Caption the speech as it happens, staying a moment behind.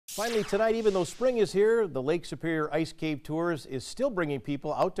Finally tonight, even though spring is here, the Lake Superior Ice Cave Tours is still bringing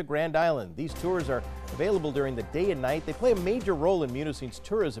people out to Grand Island. These tours are available during the day and night. They play a major role in Munising's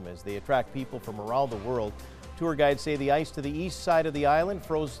tourism as they attract people from around the world. Tour guides say the ice to the east side of the island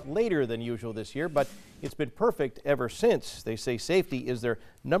froze later than usual this year, but it's been perfect ever since. They say safety is their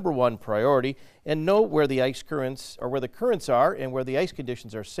 #1 priority and know where the ice currents or where the currents are and where the ice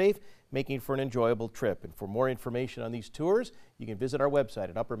conditions are safe, making for an enjoyable trip. And for more information on these tours, you can visit our website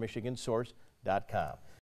at uppermichigansource.com.